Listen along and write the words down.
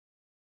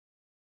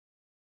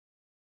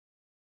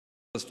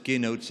First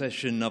keynote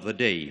session of the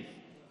day.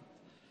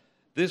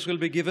 This will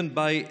be given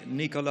by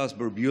Nicolas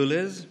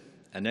Burbules,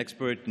 an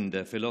expert in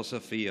the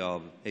philosophy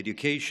of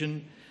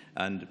education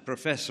and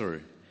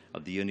professor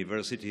at the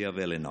University of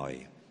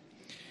Illinois.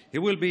 He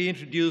will be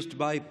introduced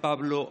by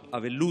Pablo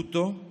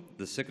Avelluto,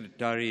 the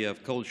Secretary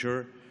of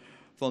Culture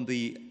from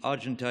the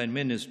Argentine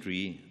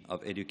Ministry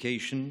of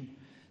Education,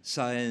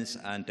 Science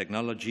and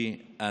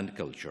Technology and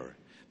Culture.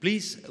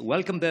 Please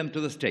welcome them to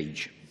the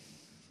stage.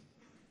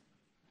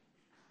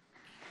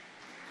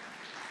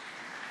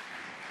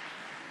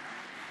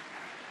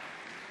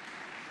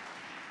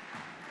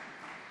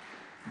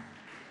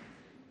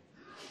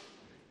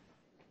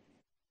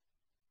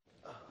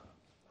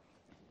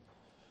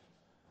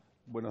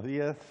 Buenos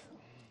días.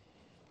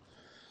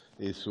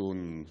 Es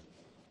un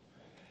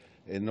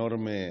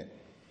enorme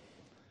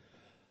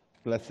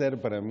placer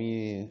para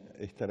mí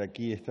estar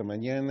aquí esta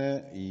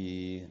mañana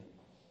y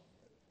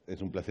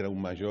es un placer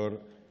aún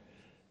mayor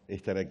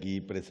estar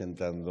aquí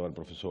presentando al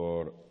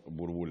profesor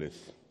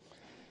Burbules.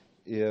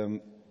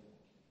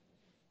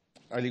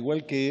 Al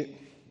igual que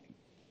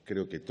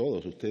creo que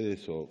todos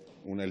ustedes, o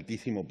un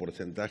altísimo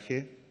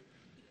porcentaje,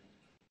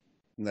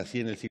 nací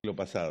en el siglo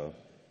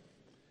pasado.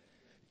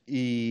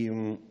 Y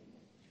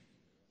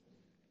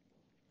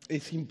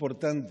es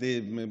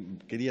importante,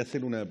 quería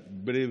hacer una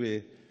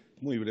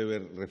muy breve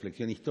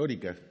reflexión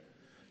histórica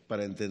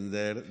para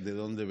entender de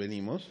dónde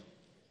venimos,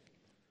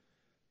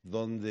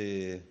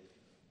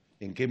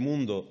 en qué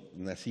mundo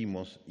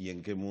nacimos y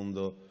en qué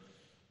mundo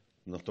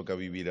nos toca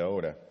vivir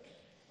ahora.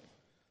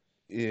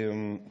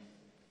 En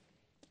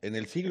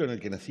el siglo en el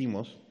que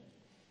nacimos,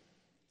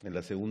 en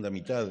la segunda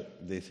mitad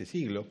de ese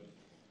siglo,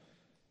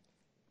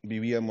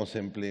 vivíamos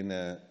en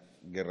plena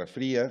Guerra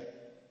Fría,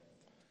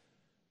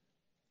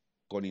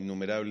 con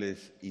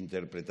innumerables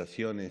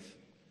interpretaciones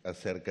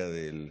acerca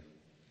del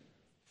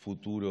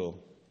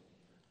futuro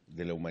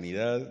de la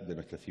humanidad, de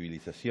nuestra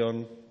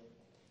civilización,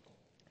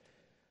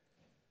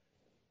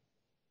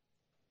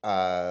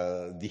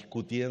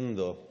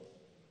 discutiendo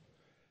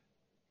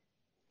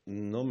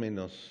no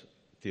menos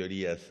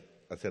teorías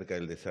acerca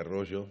del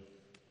desarrollo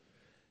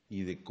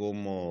y de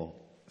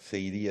cómo se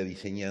iría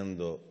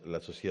diseñando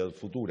la sociedad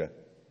futura,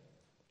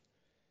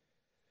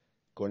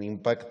 con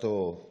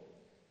impacto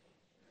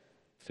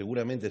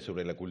seguramente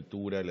sobre la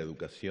cultura, la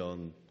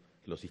educación,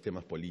 los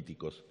sistemas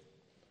políticos.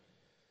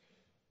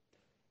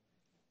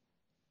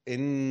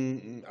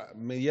 En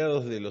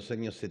mediados de los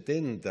años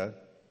 70,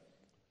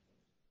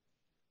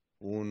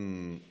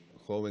 un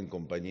joven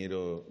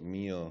compañero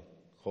mío,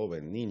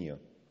 niño,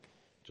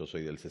 yo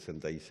soy del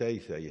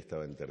 66, ahí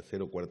estaba en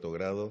tercero o cuarto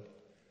grado,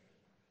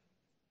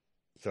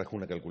 trajo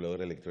una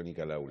calculadora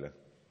electrónica al aula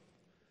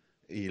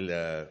y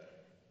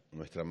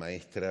nuestra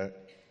maestra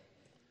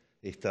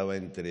estaba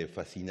entre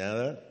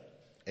fascinada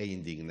e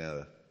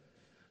indignada,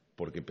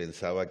 porque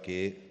pensaba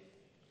que,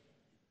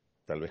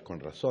 tal vez con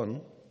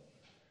razón,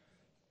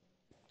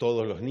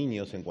 todos los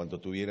niños, en cuanto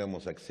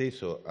tuviéramos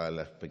acceso a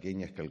las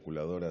pequeñas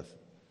calculadoras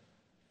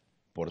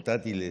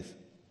portátiles,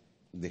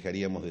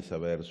 dejaríamos de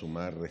saber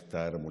sumar,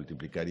 restar,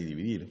 multiplicar y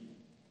dividir.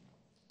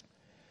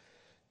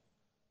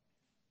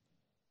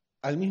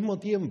 Al mismo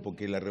tiempo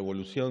que la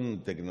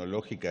revolución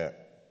tecnológica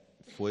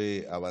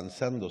fue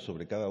avanzando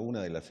sobre cada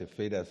una de las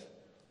esferas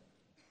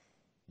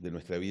de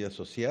nuestra vida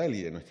social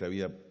y de nuestra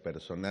vida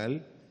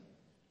personal,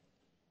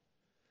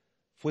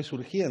 fue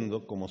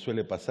surgiendo, como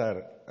suele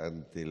pasar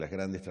ante las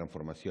grandes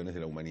transformaciones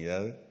de la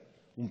humanidad,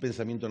 un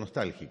pensamiento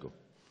nostálgico,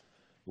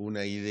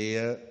 una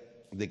idea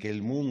de que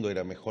el mundo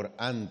era mejor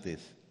antes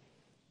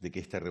de que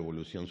esta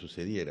revolución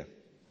sucediera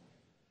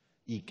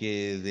y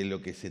que de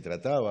lo que se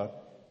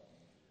trataba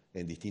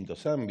en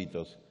distintos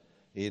ámbitos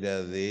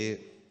era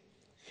de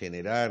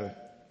generar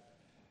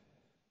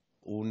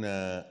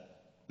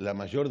la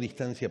mayor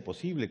distancia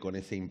posible con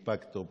ese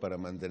impacto para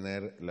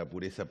mantener la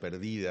pureza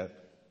perdida,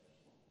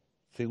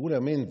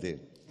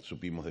 seguramente,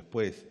 supimos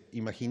después,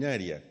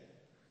 imaginaria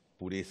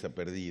pureza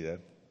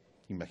perdida,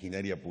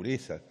 imaginaria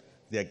pureza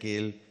de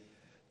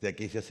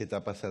aquellas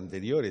etapas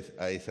anteriores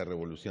a esa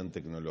revolución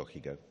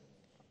tecnológica.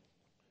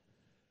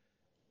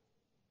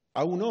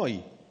 Aún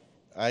hoy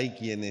hay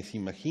quienes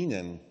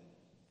imaginan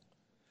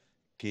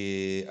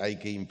que hay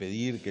que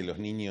impedir que los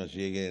niños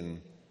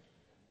lleguen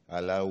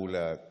al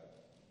aula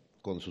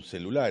con sus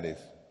celulares,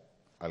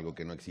 algo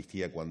que no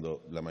existía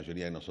cuando la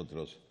mayoría de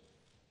nosotros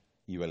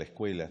iba a la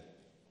escuela,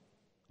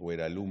 o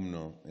era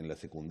alumno en la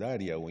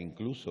secundaria, o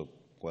incluso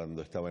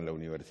cuando estaba en la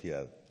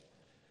universidad.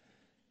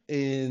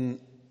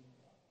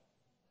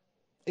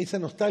 Esa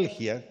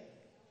nostalgia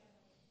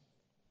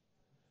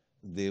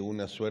de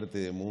una suerte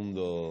de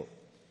mundo,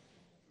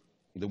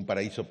 de un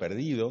paraíso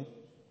perdido,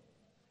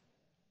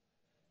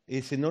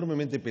 es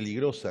enormemente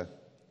peligrosa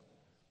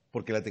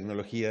porque la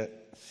tecnología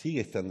sigue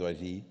estando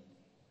allí,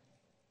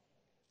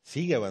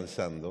 sigue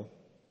avanzando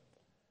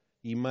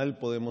y mal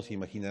podemos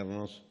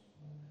imaginarnos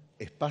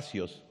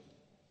espacios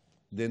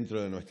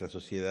dentro de nuestra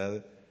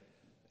sociedad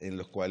en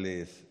los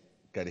cuales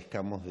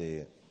carezcamos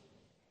de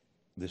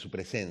su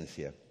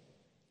presencia.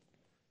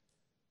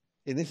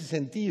 En ese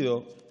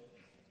sentido,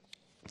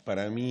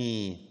 para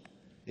mí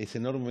es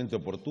enormemente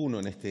oportuno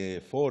en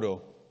este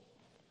foro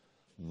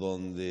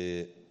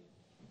donde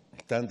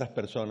tantas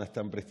personas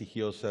tan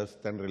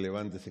prestigiosas, tan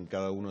relevantes en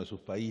cada uno de sus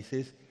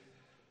países,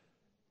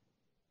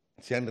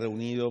 se han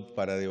reunido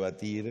para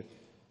debatir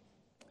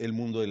el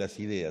mundo de las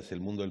ideas, el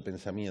mundo del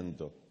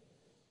pensamiento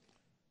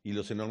y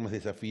los enormes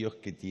desafíos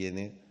que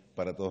tiene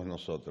para todos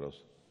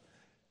nosotros.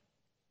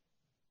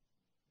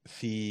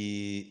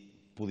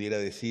 Si pudiera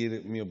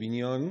decir mi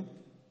opinión,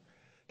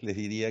 les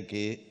diría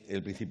que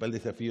el principal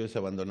desafío es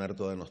abandonar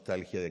toda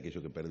nostalgia de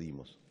aquello que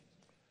perdimos.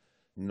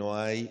 No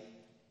hay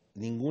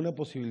ninguna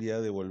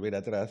posibilidad de volver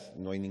atrás,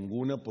 no hay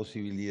ninguna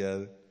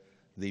posibilidad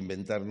de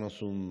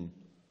inventarnos un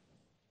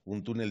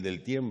túnel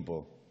del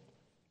tiempo.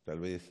 Tal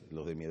vez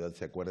los de mi edad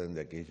se acuerden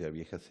de aquella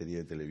vieja serie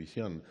de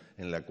televisión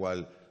en la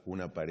cual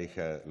una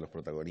pareja, los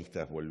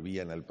protagonistas,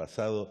 volvían al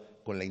pasado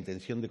con la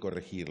intención de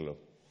corregirlo.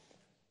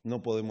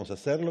 No podemos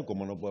hacerlo,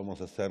 como no podemos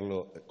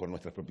hacerlo con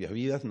nuestras propias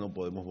vidas, no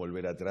podemos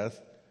volver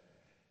atrás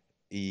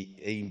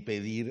e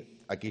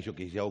impedir aquello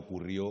que ya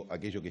ocurrió,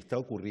 aquello que está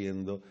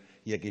ocurriendo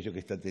y aquello que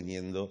está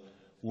teniendo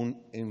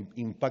un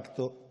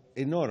impacto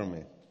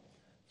enorme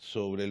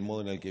sobre el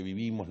modo en el que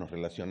vivimos, nos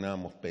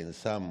relacionamos,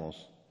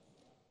 pensamos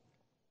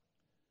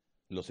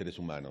los seres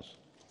humanos.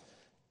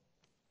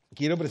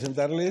 Quiero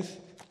presentarles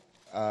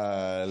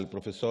al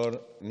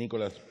profesor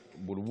Nicolás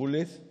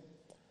Burbules,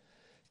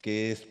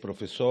 que es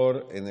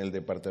profesor en el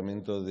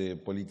Departamento de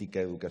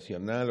Política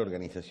Educacional,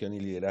 Organización y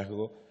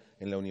Liderazgo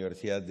en la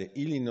Universidad de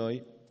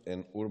Illinois,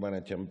 en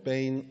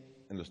Urbana-Champaign,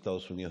 en los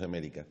Estados Unidos de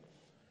América.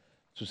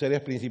 Sus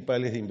áreas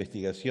principales de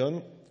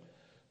investigación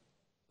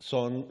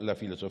son la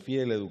filosofía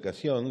de la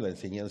educación, la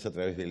enseñanza a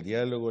través del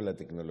diálogo, la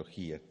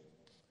tecnología.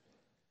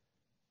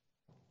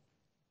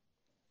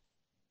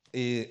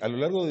 A lo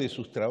largo de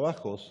sus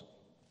trabajos,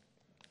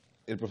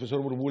 el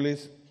profesor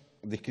Burbules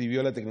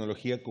describió la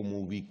tecnología como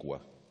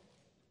ubicua.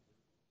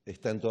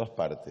 Está en todas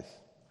partes.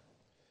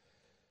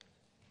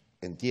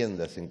 En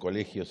tiendas, en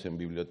colegios, en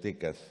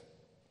bibliotecas,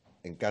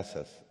 en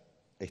casas.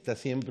 Está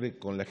siempre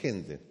con la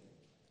gente.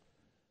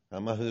 A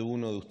más de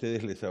uno de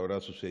ustedes les habrá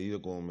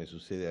sucedido como me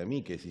sucede a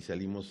mí, que si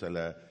salimos a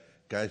la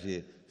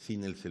calle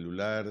sin el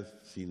celular,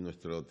 sin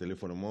nuestro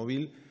teléfono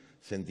móvil,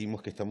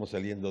 sentimos que estamos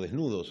saliendo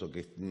desnudos o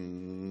que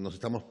nos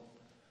estamos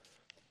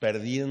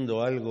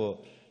perdiendo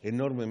algo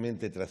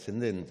enormemente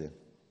trascendente.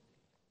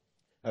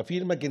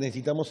 Afirma que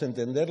necesitamos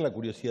entender la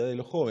curiosidad de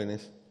los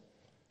jóvenes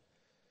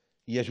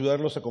y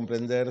ayudarlos a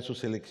comprender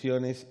sus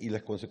elecciones y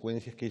las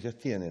consecuencias que ellas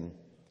tienen.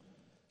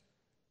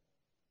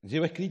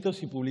 Lleva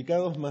escritos y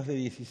publicados más de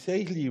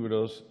 16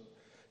 libros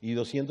y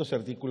 200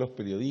 artículos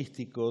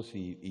periodísticos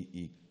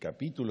y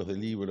capítulos de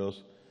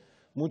libros,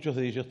 muchos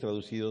de ellos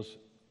traducidos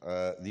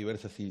a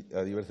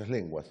diversas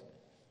lenguas.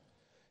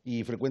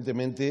 Y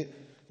frecuentemente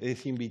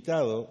es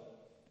invitado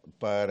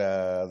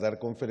para dar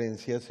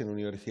conferencias en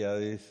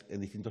universidades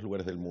en distintos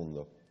lugares del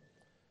mundo.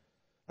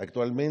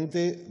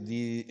 Actualmente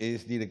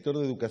es director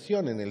de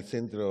educación en el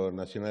Centro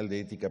Nacional de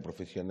Ética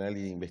Profesional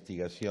y de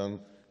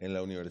Investigación en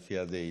la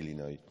Universidad de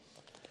Illinois.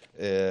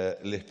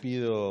 Les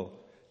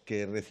pido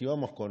que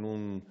recibamos con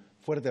un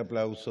fuerte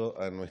aplauso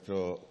a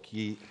nuestro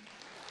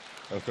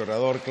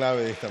orador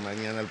clave de esta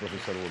mañana, el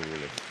profesor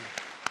Burbules.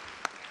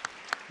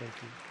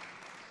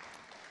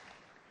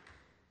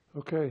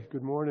 Okay,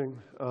 good morning.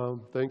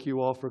 Thank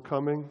you all for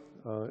coming.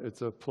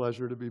 It's a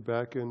pleasure to be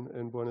back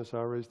in Buenos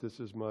Aires. This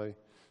is my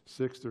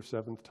 6th or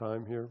 7th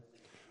time here.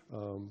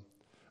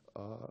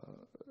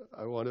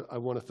 I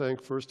want to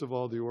thank, first of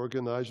all, the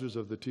organizers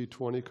of the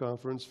T20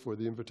 conference for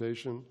the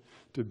invitation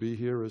to be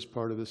here as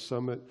part of this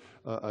summit.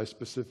 I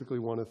specifically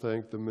want to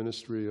thank the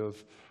Ministry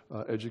of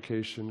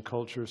Education,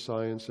 Culture,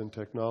 Science, and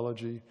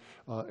Technology,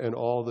 and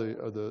all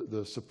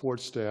the support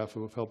staff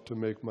who have helped to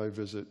make my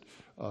visit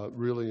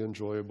really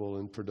enjoyable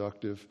and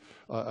productive.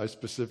 I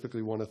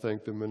specifically want to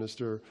thank the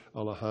Minister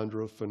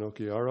Alejandro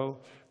Finocchiaro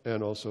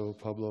and also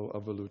Pablo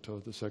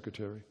Avelluto, the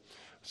Secretary.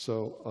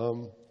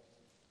 So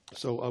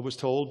I was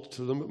told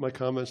to limit my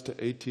comments to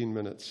 18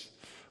 minutes.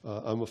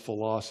 I'm a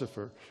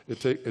philosopher.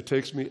 It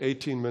takes me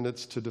 18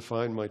 minutes to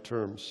define my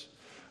terms.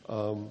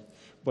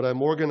 But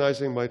I'm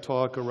organizing my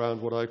talk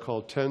around what I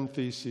call 10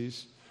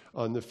 theses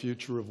on the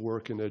future of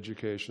work in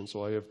education.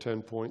 So I have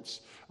 10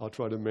 points. I'll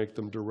try to make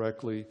them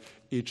directly.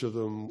 Each of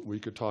them we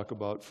could talk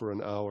about for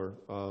an hour,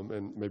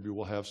 and maybe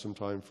we'll have some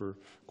time for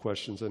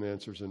questions and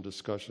answers and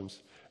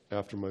discussions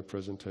after my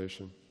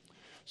presentation.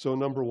 So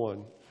number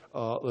one,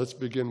 let's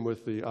begin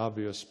with the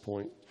obvious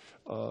point.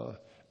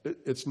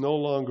 It's no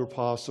longer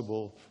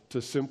possible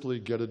to simply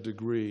get a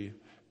degree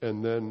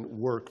and then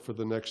work for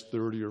the next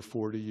 30 or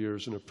 40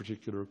 years in a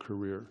particular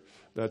career.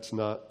 That's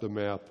not the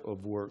map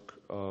of work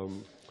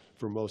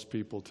for most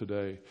people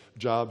today.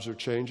 Jobs are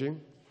changing.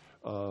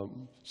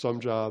 Some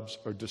jobs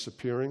are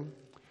disappearing.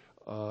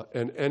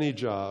 And any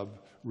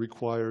job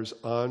requires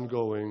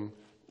ongoing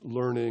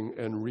learning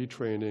and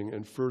retraining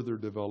and further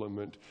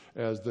development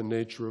as the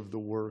nature of the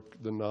work,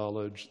 the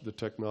knowledge, the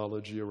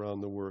technology around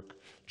the work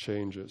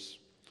changes.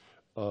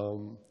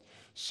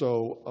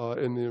 So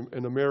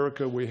in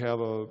America, we have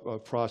a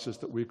process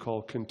that we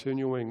call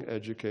continuing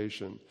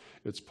education.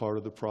 It's part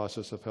of the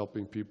process of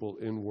helping people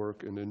in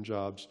work and in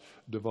jobs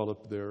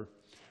develop their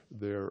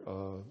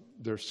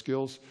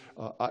skills.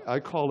 I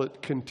call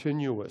it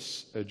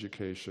continuous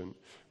education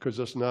because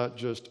it's not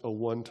just a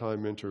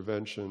one-time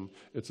intervention.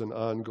 It's an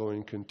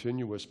ongoing,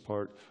 continuous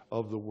part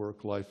of the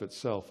work life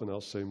itself, and I'll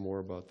say more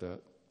about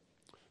that.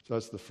 So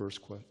that's the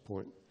first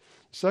point.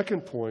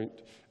 Second point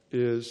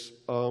is,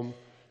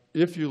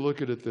 if you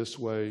look at it this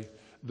way,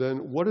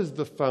 then what is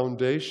the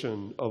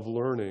foundation of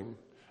learning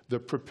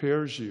that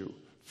prepares you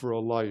for a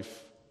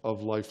life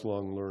of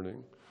lifelong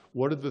learning?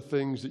 What are the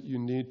things that you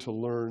need to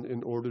learn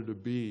in order to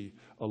be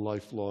a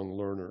lifelong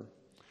learner?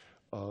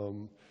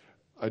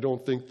 I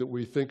don't think that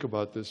we think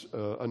about this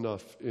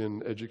enough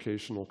in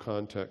educational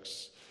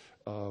contexts.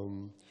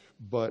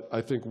 But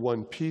I think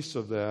one piece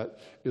of that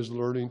is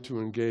learning to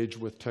engage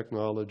with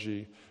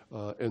technology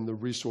and the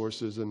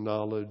resources and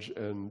knowledge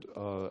and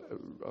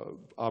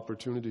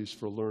opportunities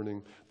for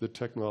learning that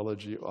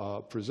technology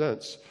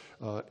presents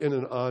in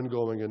an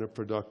ongoing and a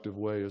productive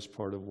way as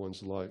part of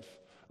one's life.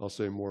 I'll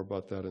say more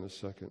about that in a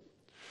second.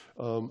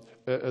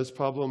 As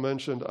Pablo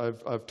mentioned,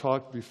 I've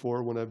talked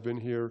before when I've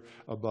been here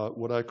about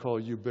what I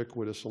call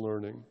ubiquitous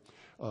learning.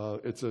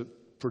 It's a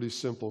pretty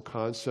simple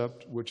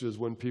concept, which is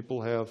when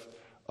people have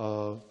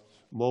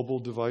mobile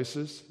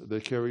devices, they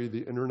carry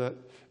the internet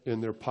in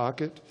their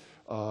pocket,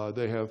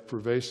 they have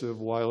pervasive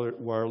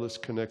wireless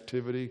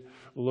connectivity.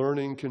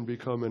 Learning can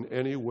become an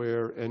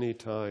anywhere,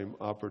 anytime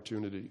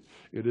opportunity.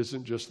 It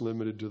isn't just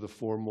limited to the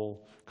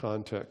formal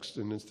context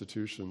and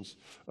institutions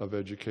of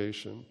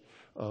education.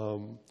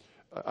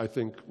 I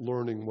think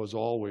learning was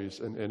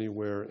always an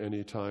anywhere,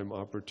 anytime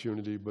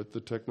opportunity, but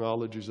the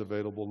technologies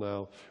available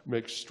now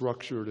make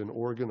structured and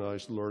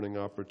organized learning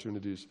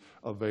opportunities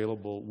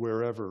available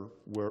wherever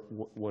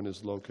one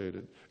is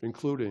located,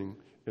 including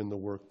in the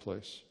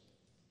workplace.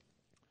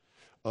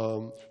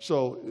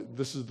 So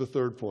this is the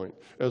third point.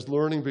 As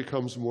learning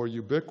becomes more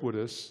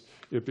ubiquitous,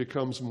 it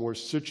becomes more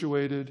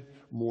situated,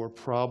 more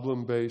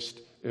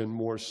problem-based, and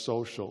more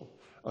social.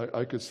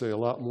 I could say a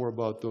lot more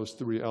about those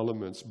three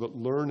elements, but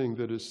learning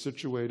that is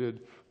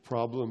situated,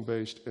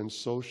 problem-based, and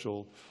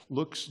social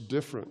looks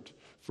different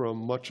from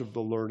much of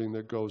the learning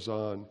that goes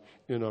on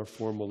in our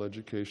formal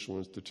educational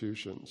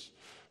institutions.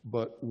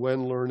 But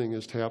when learning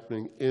is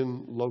happening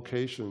in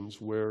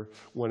locations where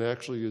one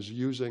actually is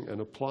using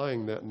and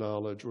applying that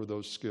knowledge or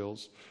those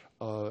skills,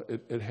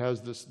 it has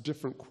this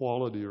different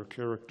quality or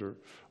character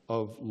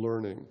of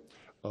learning.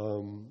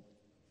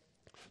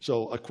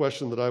 So a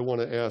question that I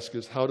want to ask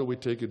is, how do we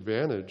take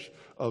advantage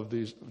of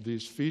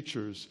these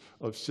features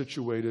of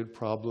situated,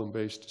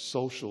 problem-based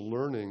social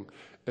learning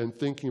and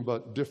thinking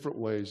about different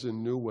ways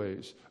and new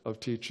ways of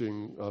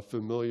teaching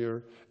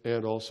familiar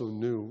and also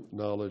new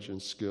knowledge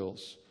and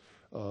skills?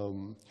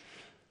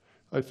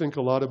 I think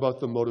a lot about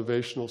the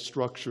motivational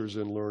structures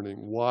in learning.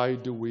 Why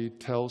do we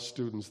tell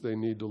students they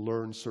need to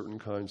learn certain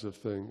kinds of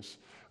things?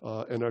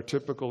 And our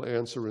typical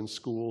answer in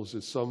schools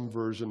is some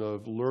version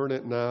of learn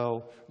it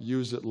now,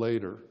 use it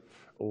later.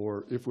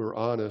 Or if we're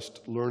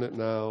honest, learn it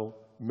now,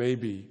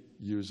 maybe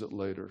use it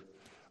later.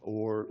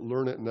 Or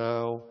learn it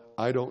now,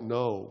 I don't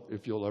know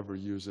if you'll ever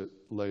use it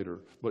later,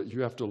 but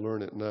you have to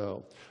learn it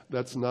now.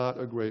 That's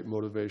not a great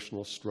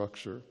motivational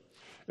structure.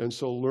 And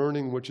so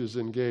learning which is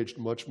engaged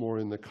much more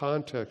in the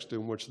context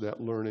in which that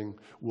learning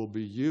will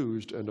be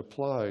used and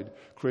applied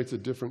creates a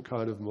different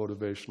kind of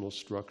motivational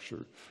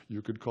structure.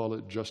 You could call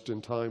it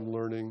just-in-time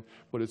learning,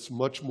 but it's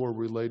much more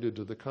related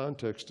to the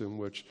context in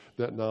which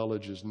that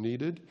knowledge is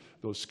needed,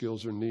 those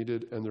skills are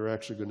needed, and they're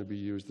actually going to be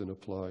used and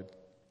applied.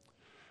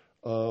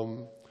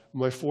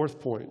 My fourth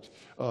point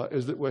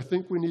is that I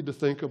think we need to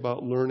think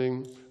about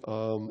learning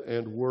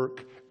and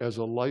work as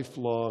a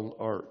lifelong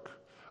arc.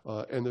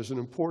 And there's an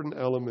important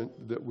element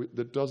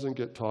that doesn't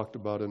get talked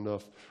about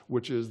enough,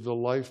 which is the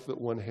life that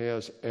one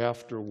has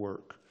after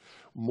work.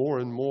 More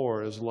and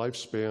more, as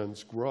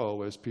lifespans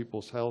grow, as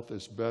people's health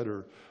is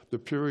better, the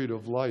period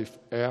of life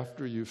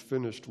after you've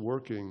finished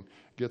working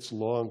gets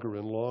longer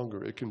and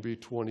longer. It can be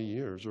 20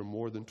 years or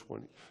more than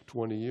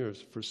 20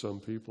 years for some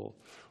people.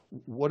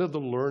 What are the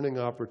learning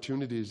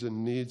opportunities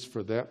and needs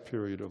for that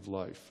period of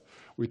life?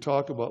 We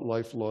talk about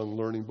lifelong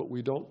learning, but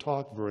we don't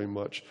talk very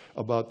much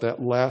about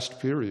that last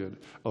period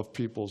of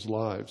people's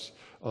lives.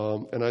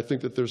 And I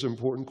think that there's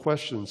important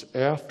questions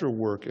after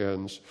work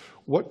ends.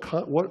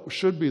 What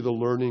should be the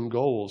learning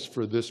goals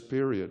for this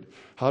period?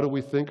 How do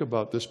we think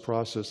about this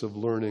process of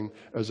learning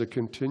as a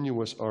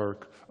continuous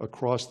arc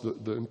across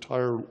the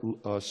entire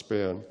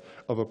span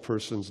of a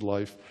person's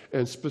life?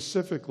 And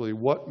specifically,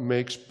 what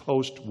makes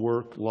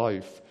post-work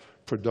life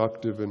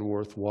productive and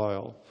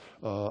worthwhile?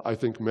 I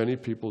think many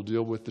people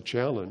deal with the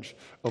challenge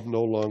of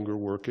no longer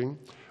working,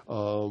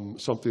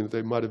 something that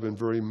they might have been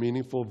very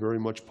meaningful, very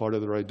much part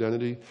of their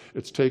identity.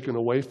 It's taken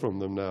away from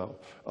them now.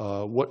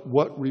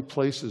 What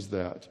replaces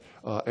that?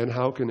 And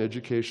how can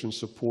education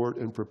support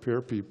and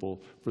prepare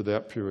people for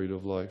that period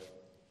of life?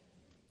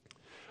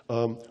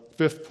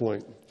 Fifth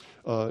point,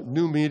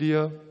 new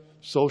media,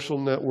 social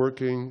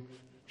networking,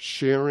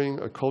 Sharing,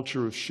 a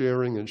culture of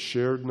sharing and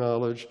shared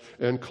knowledge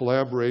and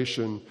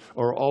collaboration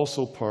are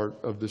also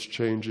part of this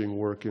changing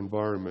work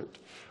environment.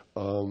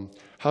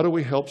 How do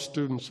we help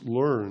students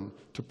learn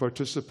to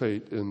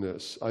participate in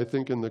this? I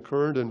think in the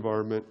current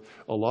environment,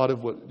 a lot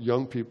of what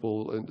young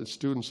people and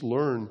students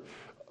learn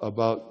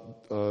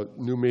about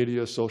new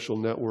media, social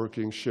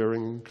networking,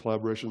 sharing,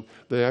 collaboration,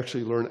 they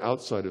actually learn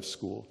outside of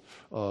school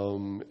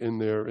in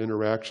their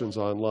interactions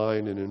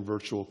online and in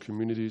virtual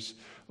communities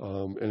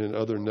and in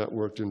other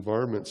networked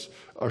environments.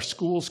 Are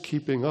schools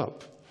keeping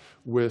up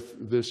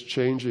with this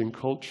changing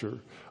culture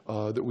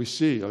that we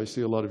see? I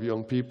see a lot of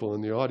young people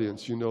in the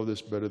audience. You know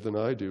this better than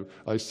I do.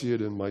 I see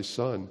it in my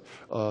son.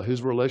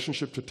 His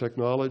relationship to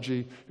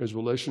technology, his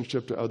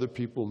relationship to other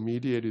people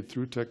mediated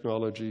through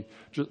technology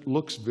just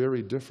looks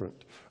very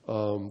different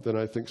than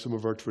I think some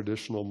of our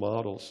traditional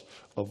models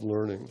of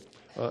learning.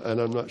 And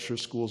I'm not sure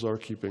schools are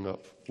keeping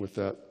up with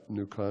that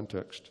new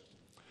context.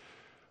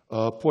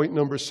 Point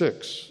number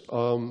 6.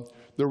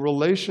 The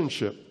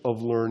relationship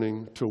of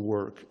learning to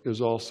work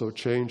is also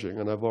changing,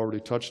 and I've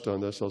already touched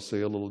on this. I'll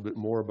say a little bit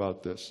more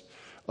about this.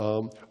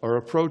 Our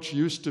approach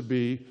used to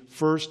be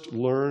first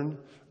learn,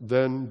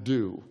 then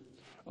do.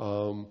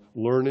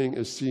 Learning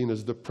is seen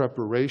as the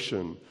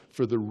preparation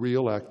for the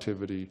real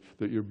activity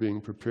that you're being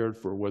prepared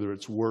for, whether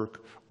it's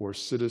work or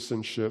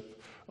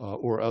citizenship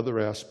or other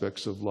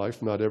aspects of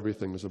life. Not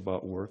everything is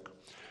about work.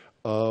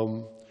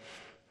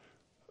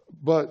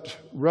 But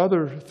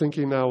rather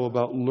thinking now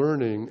about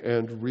learning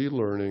and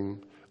relearning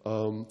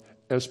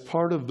as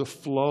part of the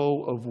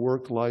flow of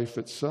work life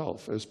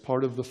itself, as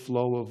part of the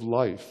flow of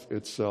life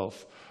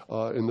itself.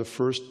 In the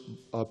first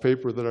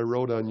paper that I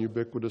wrote on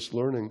ubiquitous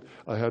learning,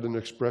 I had an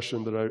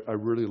expression that I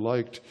really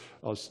liked.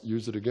 I'll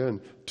use it again.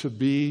 To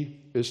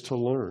be is to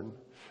learn.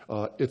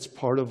 It's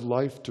part of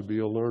life to be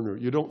a learner.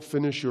 You don't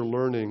finish your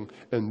learning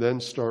and then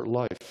start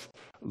life.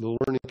 The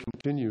learning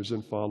continues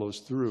and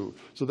follows through.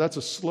 So that's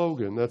a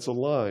slogan, that's a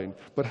line.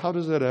 But how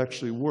does that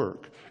actually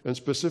work? And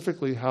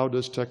specifically, how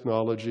does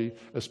technology,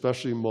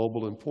 especially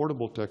mobile and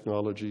portable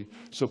technology,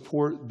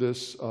 support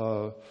this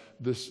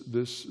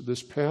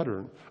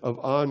pattern of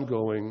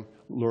ongoing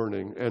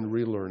learning and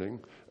relearning,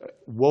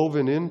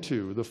 woven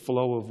into the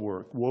flow of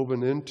work,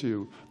 woven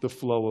into the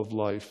flow of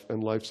life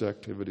and life's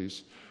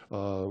activities?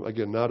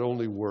 Again, not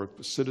only work,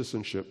 but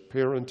citizenship,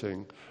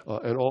 parenting,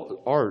 and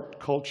all art,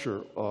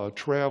 culture,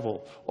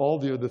 travel, all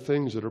the other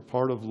things that are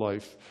part of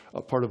life,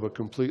 part of a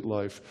complete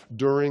life,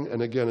 during,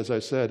 and again, as I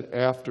said,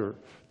 after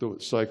the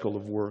cycle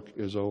of work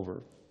is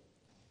over.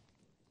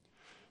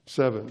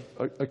 7,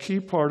 a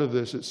key part of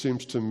this, it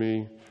seems to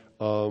me,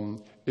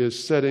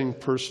 is setting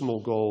personal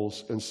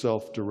goals and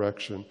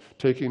self-direction,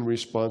 taking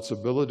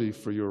responsibility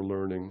for your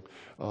learning.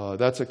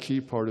 That's a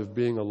key part of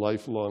being a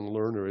lifelong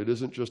learner. It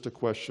isn't just a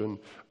question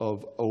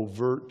of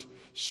overt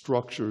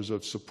structures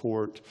of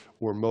support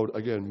or,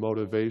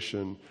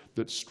 motivation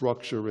that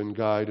structure and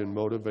guide and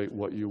motivate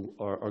what you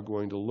are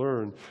going to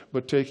learn,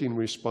 but taking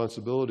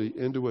responsibility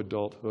into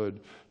adulthood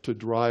to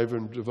drive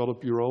and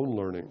develop your own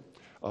learning.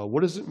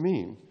 What does it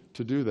mean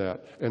to do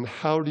that? And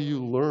how do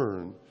you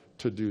learn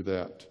to do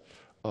that?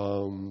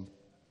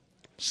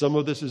 Some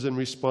of this is in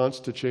response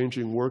to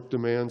changing work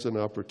demands and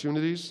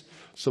opportunities.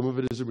 Some of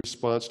it is in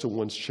response to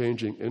one's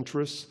changing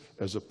interests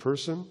as a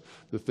person,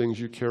 the things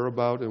you care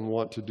about and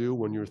want to do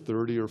when you're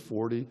 30 or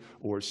 40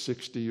 or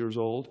 60 years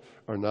old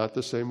are not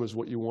the same as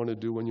what you want to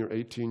do when you're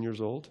 18 years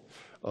old.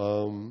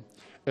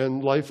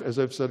 And life, as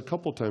I've said a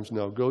couple times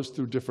now, goes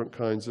through different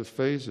kinds of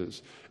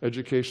phases.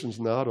 Education's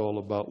not all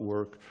about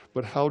work,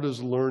 but how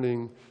does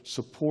learning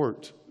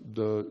support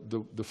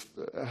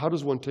how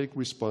does one take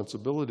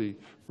responsibility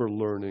for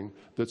learning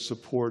that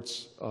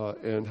supports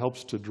and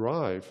helps to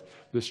drive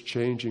this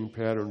changing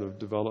pattern of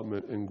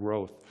development and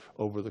growth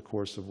over the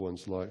course of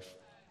one's life?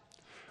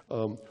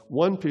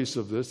 One piece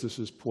of this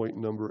is point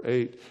number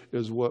 8,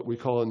 is what we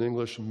call in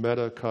English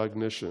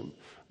metacognition.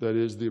 That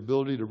is the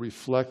ability to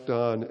reflect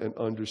on and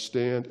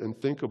understand and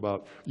think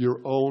about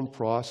your own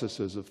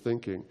processes of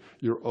thinking,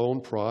 your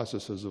own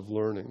processes of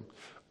learning.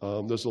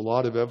 There's a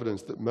lot of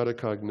evidence that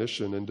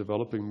metacognition and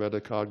developing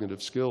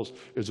metacognitive skills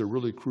is a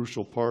really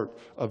crucial part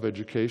of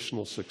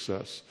educational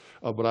success.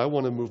 But I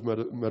want to move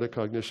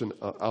metacognition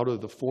out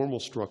of the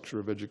formal structure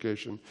of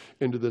education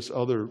into this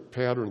other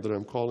pattern that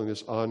I'm calling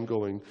this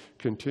ongoing,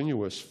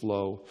 continuous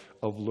flow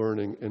of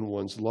learning in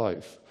one's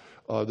life.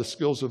 The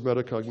skills of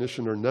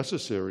metacognition are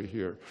necessary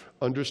here.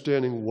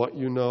 Understanding what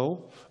you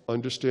know,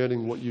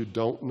 understanding what you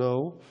don't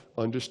know,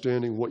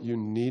 understanding what you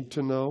need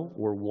to know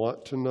or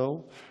want to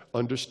know,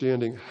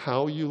 understanding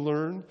how you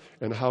learn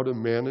and how to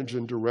manage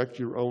and direct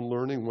your own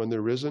learning when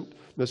there isn't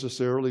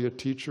necessarily a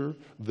teacher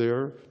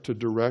there to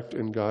direct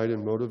and guide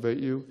and motivate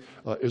you,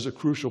 is a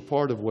crucial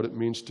part of what it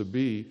means to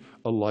be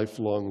a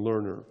lifelong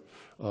learner.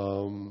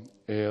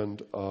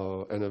 And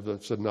as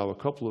I've said now a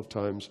couple of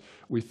times,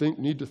 we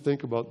need to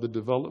think about the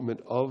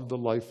development of the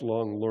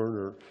lifelong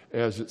learner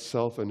as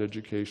itself an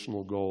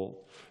educational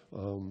goal.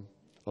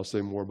 I'll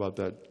say more about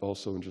that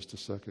also in just a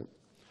second.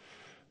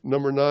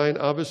 Number 9,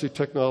 obviously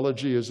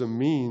technology is a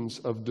means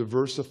of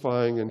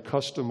diversifying and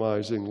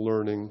customizing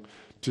learning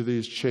to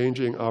these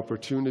changing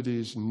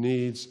opportunities,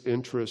 needs,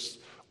 interests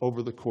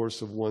over the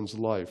course of one's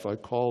life. I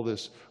call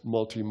this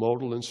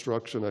multimodal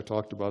instruction. I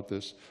talked about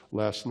this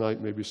last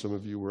night. Maybe some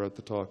of you were at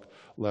the talk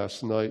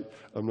last night.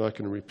 I'm not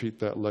going to repeat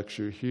that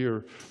lecture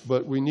here.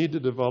 But we need to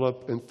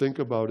develop and think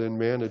about and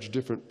manage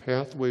different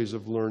pathways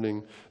of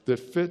learning that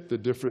fit the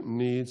different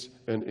needs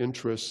and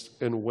interests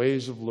and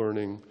ways of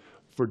learning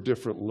for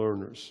different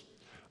learners.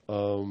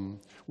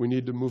 We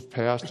need to move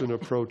past an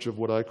approach of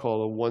what I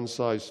call a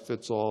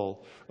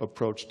one-size-fits-all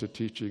approach to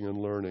teaching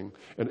and learning.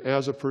 And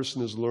as a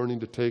person is learning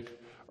to take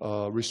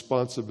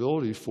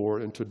responsibility for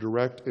and to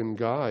direct and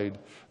guide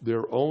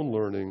their own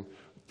learning,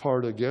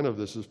 part again of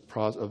this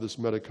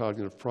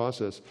metacognitive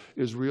process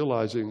is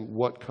realizing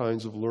what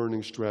kinds of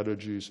learning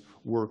strategies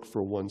work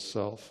for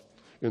oneself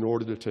in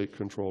order to take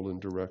control and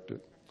direct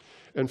it.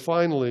 And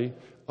finally,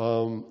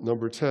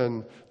 number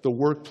 10, the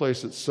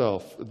workplace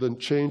itself, the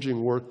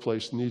changing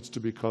workplace needs to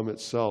become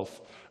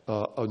itself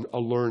a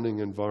learning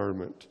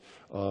environment.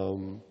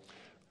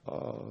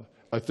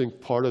 I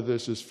think part of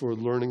this is for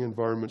learning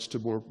environments to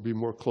be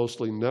more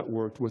closely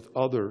networked with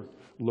other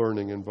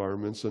learning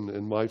environments, and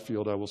in my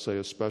field I will say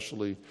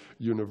especially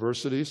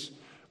universities.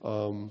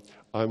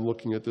 I'm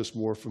looking at this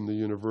more from the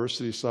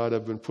university side.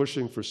 I've been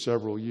pushing for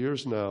several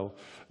years now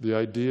the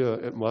idea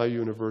at my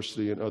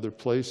university and other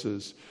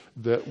places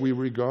that we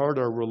regard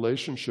our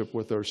relationship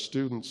with our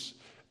students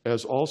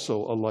as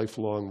also a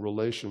lifelong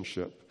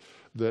relationship.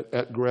 That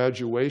at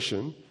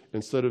graduation,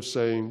 instead of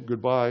saying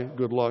goodbye,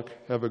 good luck,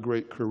 have a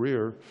great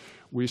career,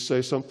 we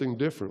say something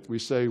different. We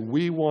say,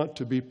 we want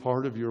to be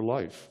part of your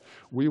life.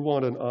 We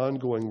want an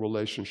ongoing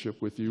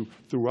relationship with you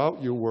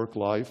throughout your work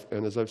life,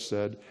 and as I've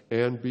said,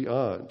 and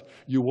beyond.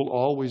 You will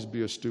always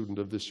be a student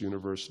of this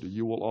university.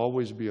 You will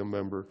always be a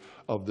member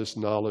of this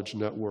knowledge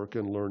network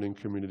and learning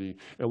community.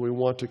 And we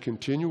want to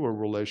continue a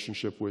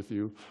relationship with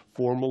you,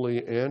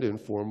 formally and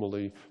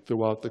informally,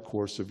 throughout the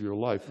course of your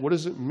life. What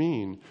does it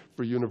mean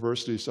for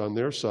universities on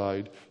their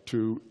side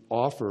to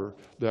offer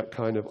that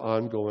kind of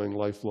ongoing,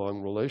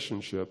 lifelong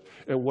relationship?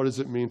 And what does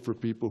it mean for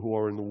people who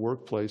are in the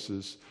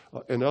workplaces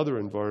and other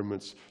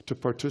environments to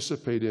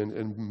participate in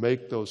and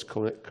make those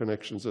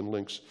connections and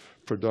links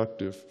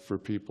productive for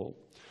people?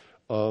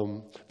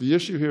 The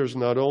issue here is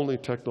not only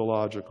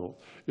technological.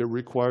 It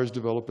requires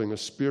developing a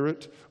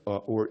spirit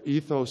or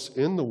ethos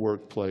in the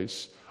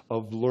workplace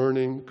of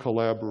learning,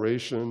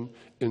 collaboration,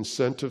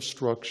 incentive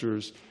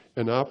structures,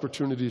 and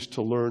opportunities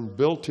to learn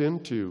built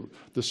into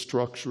the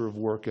structure of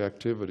work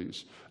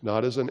activities,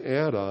 not as an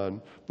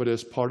add-on, but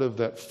as part of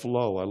that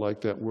flow. I like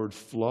that word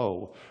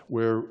flow,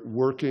 where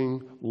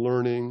working,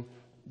 learning,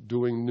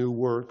 doing new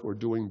work or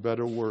doing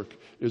better work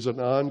is an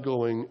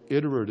ongoing,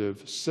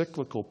 iterative,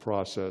 cyclical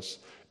process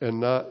and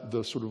not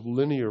the sort of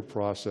linear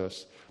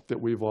process that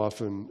we've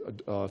often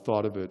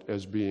thought of it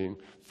as being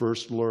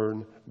first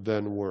learn,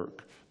 then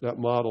work. That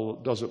model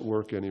doesn't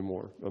work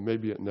anymore.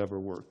 Maybe it never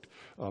worked.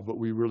 But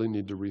we really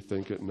need to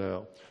rethink it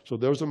now. So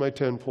those are my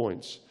 10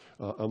 points.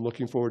 I'm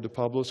looking forward to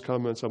Pablo's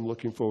comments. I'm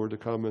looking forward to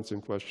comments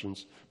and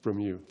questions from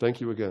you.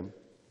 Thank you again.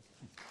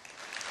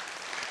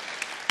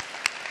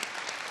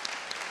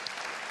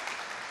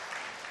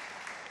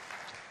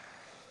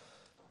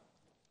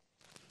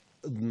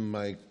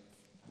 My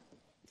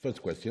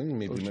first question,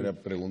 mi primera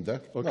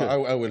pregunta. Okay.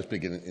 No, I will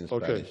speak in Spanish.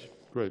 Okay,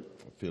 great.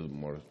 I feel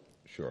more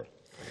sure.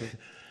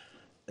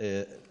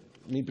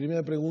 Mi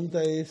primera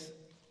pregunta es,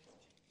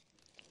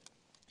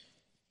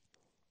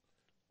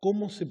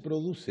 ¿cómo se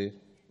produce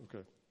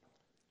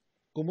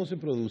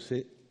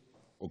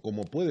o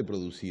cómo puede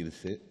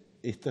producirse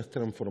estas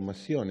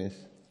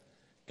transformaciones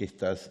que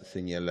estás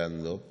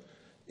señalando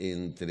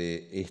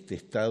entre este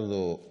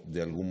estado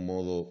de algún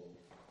modo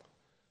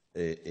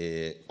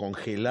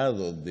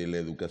congelado de la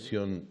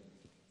educación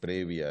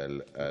previa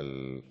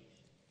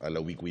a la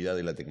ubicuidad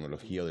de la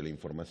tecnología o de la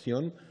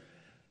información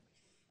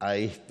a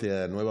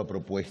esta nueva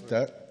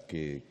propuesta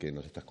que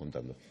nos estás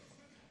contando?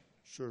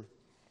 Sure.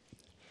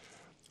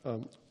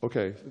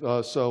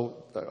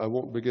 So I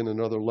won't begin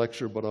another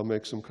lecture, but I'll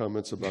make some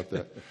comments about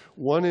that.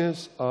 One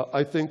is,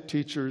 I think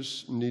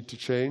teachers need to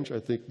change. I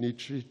think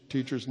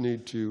teachers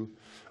need to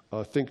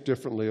think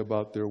differently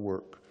about their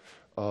work.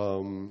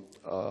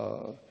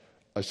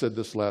 I said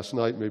this last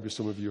night, maybe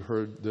some of you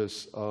heard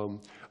this.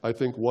 I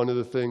think one of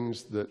the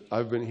things that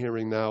I've been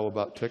hearing now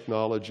about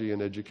technology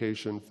and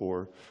education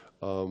for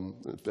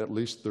at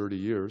least 30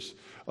 years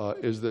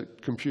is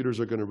that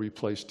computers are going to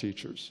replace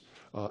teachers.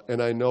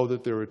 And I know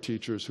that there are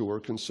teachers who are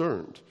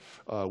concerned.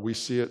 We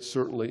see it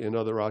certainly in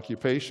other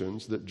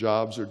occupations that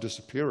jobs are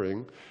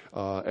disappearing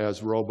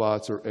as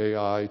robots or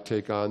AI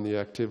take on the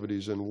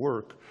activities and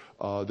work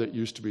that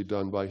used to be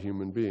done by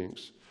human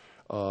beings.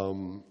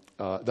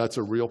 That's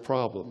a real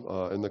problem,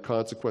 and the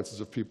consequences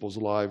of people's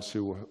lives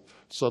who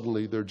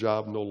suddenly their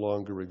job no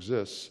longer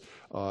exists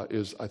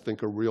is, I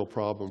think, a real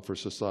problem for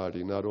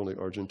society, not only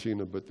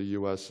Argentina, but the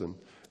US and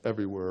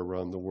everywhere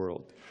around the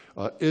world.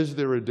 Is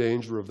there a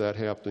danger of that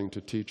happening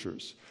to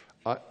teachers?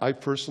 I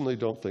personally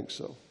don't think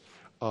so.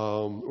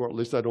 or at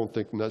least I don't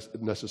think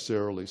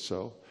necessarily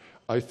so.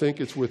 I think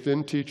it's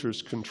within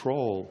teachers'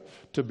 control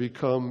to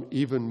become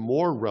even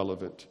more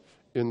relevant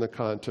in the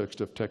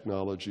context of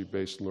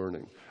technology-based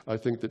learning. I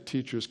think that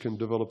teachers can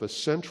develop a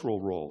central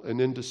role, an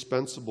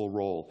indispensable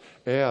role,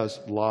 as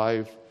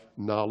live,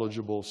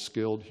 knowledgeable,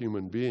 skilled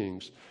human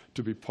beings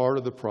to be part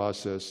of the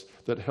process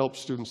that helps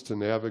students to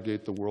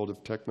navigate the world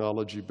of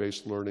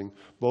technology-based learning,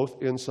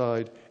 both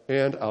inside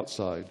and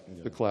outside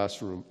the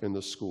classroom in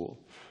the school.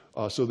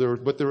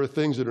 But there are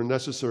things that are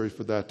necessary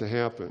for that to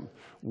happen.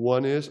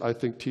 One is, I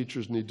think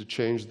teachers need to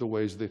change the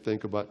ways they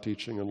think about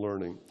teaching and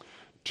learning,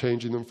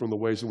 changing them from the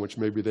ways in which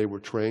maybe they were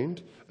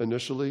trained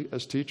initially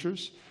as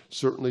teachers,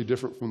 certainly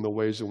different from the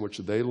ways in which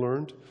they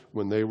learned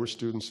when they were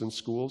students in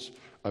schools.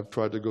 I've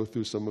tried to go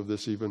through some of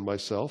this even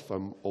myself.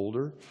 I'm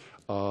older.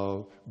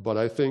 But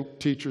I think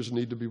teachers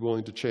need to be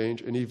willing to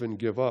change and even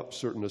give up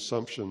certain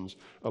assumptions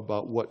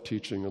about what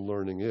teaching and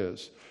learning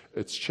is.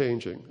 It's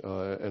changing.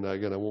 And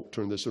again, I won't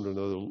turn this into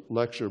another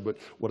lecture, but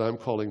what I'm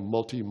calling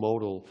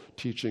multimodal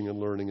teaching and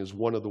learning is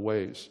one of the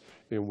ways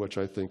in which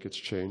I think it's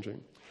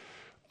changing.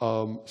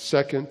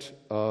 Second,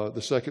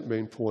 the second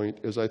main point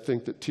is I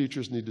think that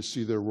teachers need to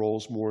see their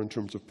roles more in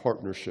terms of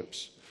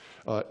partnerships.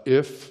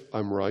 If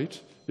I'm right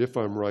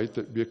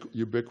that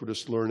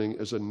ubiquitous learning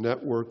is a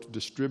networked,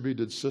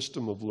 distributed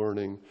system of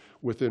learning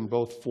within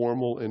both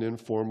formal and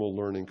informal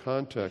learning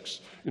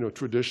contexts.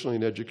 Traditionally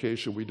in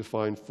education, we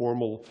define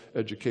formal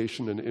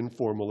education and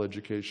informal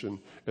education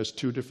as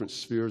two different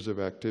spheres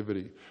of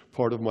activity.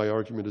 Part of my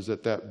argument is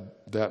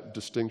that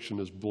distinction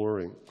is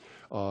blurring.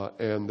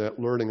 And that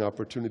learning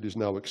opportunities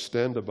now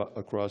extend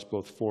across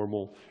both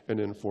formal and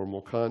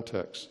informal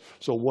contexts.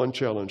 So one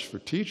challenge for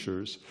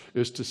teachers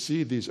is to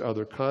see these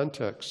other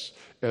contexts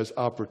as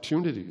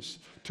opportunities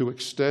to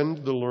extend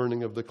the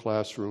learning of the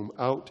classroom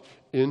out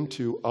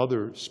into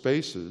other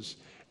spaces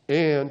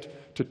and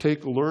to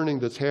take learning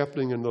that's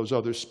happening in those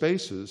other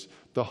spaces,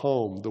 the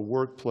home, the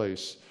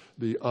workplace,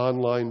 the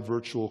online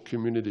virtual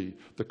community,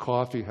 the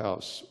coffee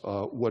house,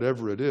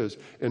 whatever it is,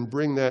 and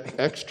bring that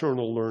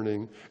external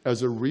learning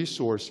as a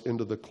resource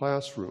into the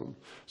classroom.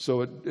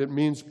 So it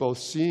means both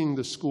seeing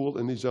the school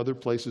and these other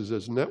places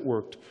as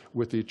networked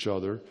with each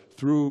other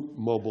through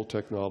mobile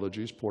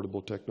technologies,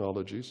 portable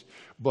technologies,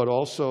 but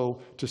also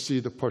to see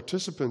the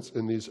participants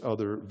in these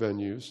other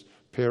venues,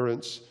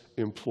 parents,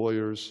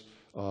 employers,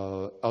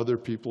 other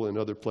people in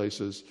other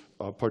places,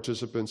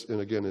 participants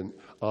in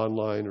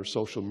online or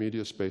social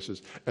media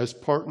spaces, as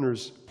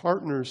partners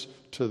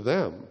to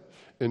them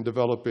in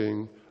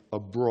developing a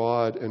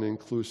broad and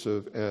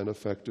inclusive and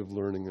effective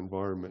learning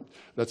environment.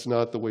 That's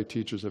not the way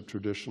teachers have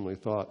traditionally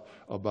thought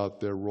about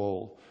their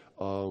role.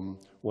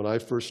 When I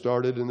first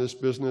started in this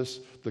business,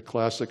 the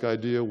classic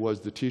idea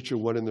was the teacher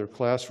went in their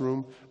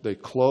classroom, they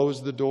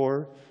closed the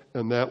door,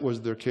 and that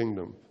was their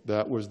kingdom.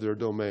 That was their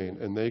domain,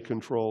 and they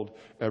controlled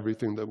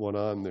everything that went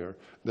on there.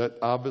 That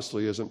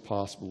obviously isn't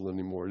possible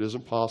anymore. It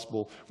isn't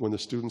possible when the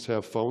students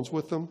have phones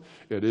with them.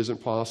 It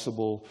isn't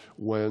possible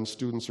when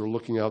students are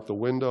looking out the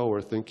window or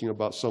thinking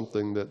about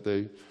something that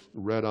they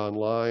read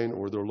online,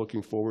 or they're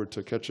looking forward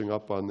to catching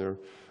up on their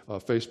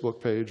Facebook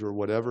page or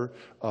whatever.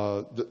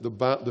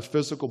 The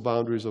physical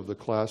boundaries of the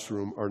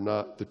classroom are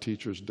not the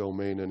teacher's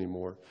domain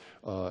anymore.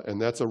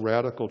 And that's a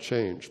radical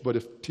change. But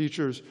if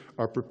teachers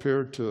are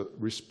prepared to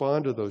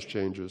respond to those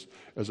changes,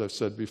 as I've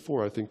said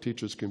before, I think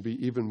teachers can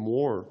be even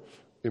more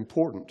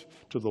important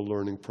to the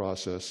learning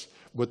process,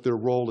 but their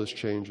role is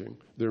changing.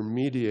 They're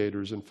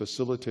mediators and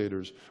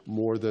facilitators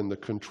more than the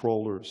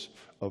controllers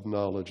of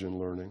knowledge and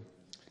learning.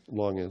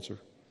 Long answer.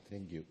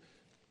 Thank you.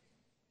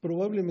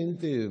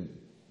 Probablemente,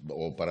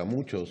 o para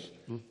muchos,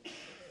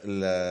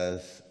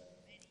 las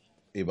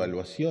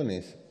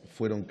evaluaciones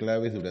fueron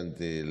claves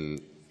durante el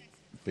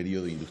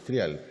periodo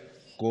industrial.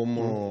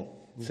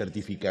 Cómo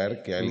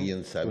certificar que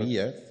alguien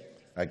sabía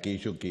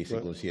aquello que se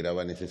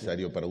consideraba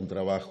necesario para un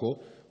trabajo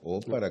o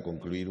para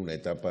concluir una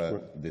etapa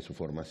de su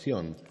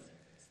formación.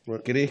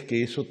 ¿Crees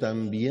que eso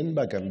también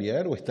va a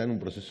cambiar o está en un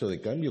proceso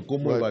de cambio?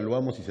 ¿Cómo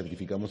evaluamos y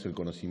certificamos el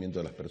conocimiento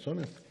de las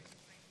personas?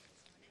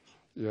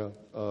 Yeah,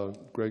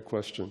 great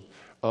question.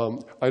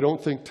 I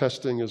don't think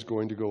testing is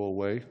going to go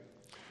away.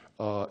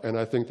 And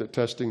I think that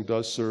testing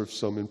does serve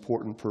some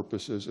important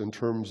purposes in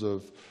terms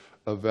of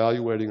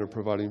evaluating or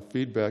providing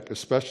feedback,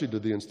 especially to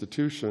the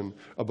institution,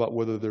 about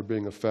whether they're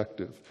being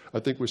effective. I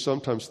think we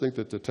sometimes think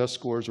that the test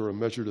scores are a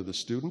measure to the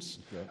students.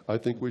 Yeah. I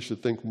think we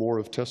should think more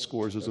of test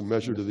scores as a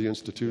measure to the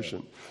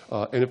institution.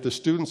 Yeah. And if the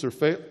students are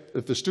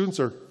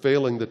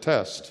failing the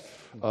test,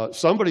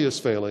 somebody is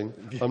failing.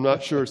 I'm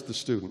not sure it's the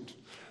student.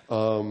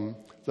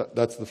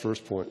 That's the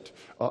first point.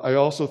 I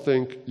also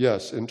think,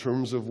 yes, in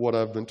terms of what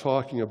I've been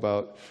talking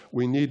about,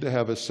 we need to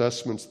have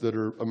assessments that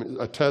are,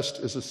 a test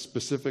is a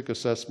specific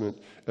assessment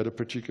at a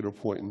particular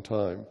point in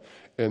time.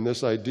 And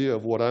this idea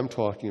of what I'm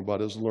talking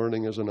about is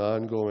learning as an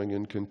ongoing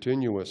and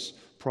continuous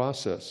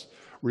process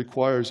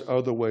requires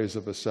other ways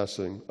of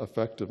assessing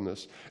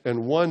effectiveness.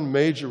 And one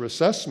major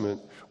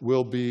assessment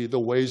will be the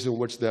ways in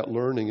which that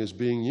learning is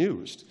being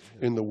used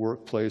in the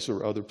workplace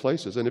or other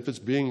places. And if it's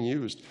being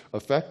used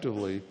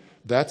effectively,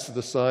 That's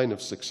the sign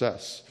of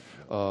success.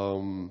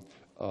 That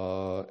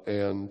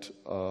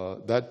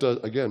does,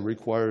 again,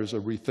 requires a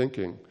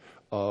rethinking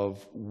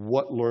of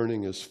what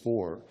learning is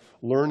for.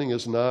 Learning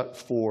is not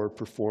for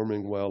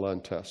performing well on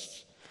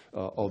tests,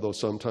 although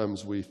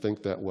sometimes we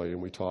think that way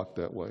and we talk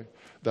that way.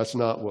 That's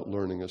not what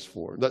learning is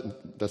for.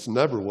 That's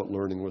never what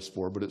learning was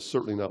for, but it's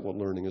certainly not what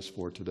learning is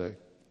for today.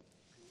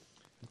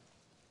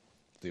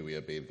 Te voy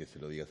a pedir que se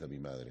lo digas a mi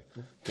madre.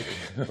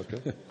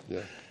 Okay?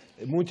 Yeah.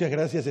 Muchas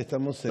gracias,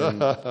 estamos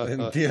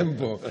en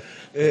tiempo.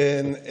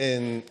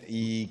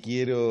 Y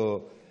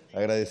quiero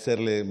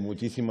agradecerle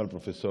muchísimo al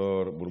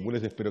profesor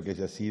Burbules. Espero que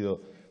haya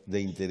sido de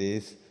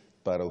interés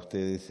para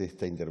ustedes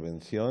esta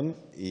intervención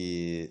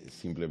y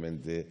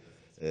simplemente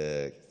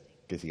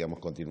que sigamos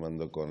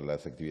continuando con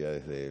las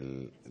actividades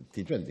del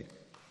T20.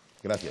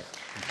 Gracias.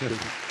 Thank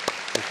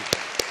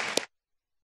you.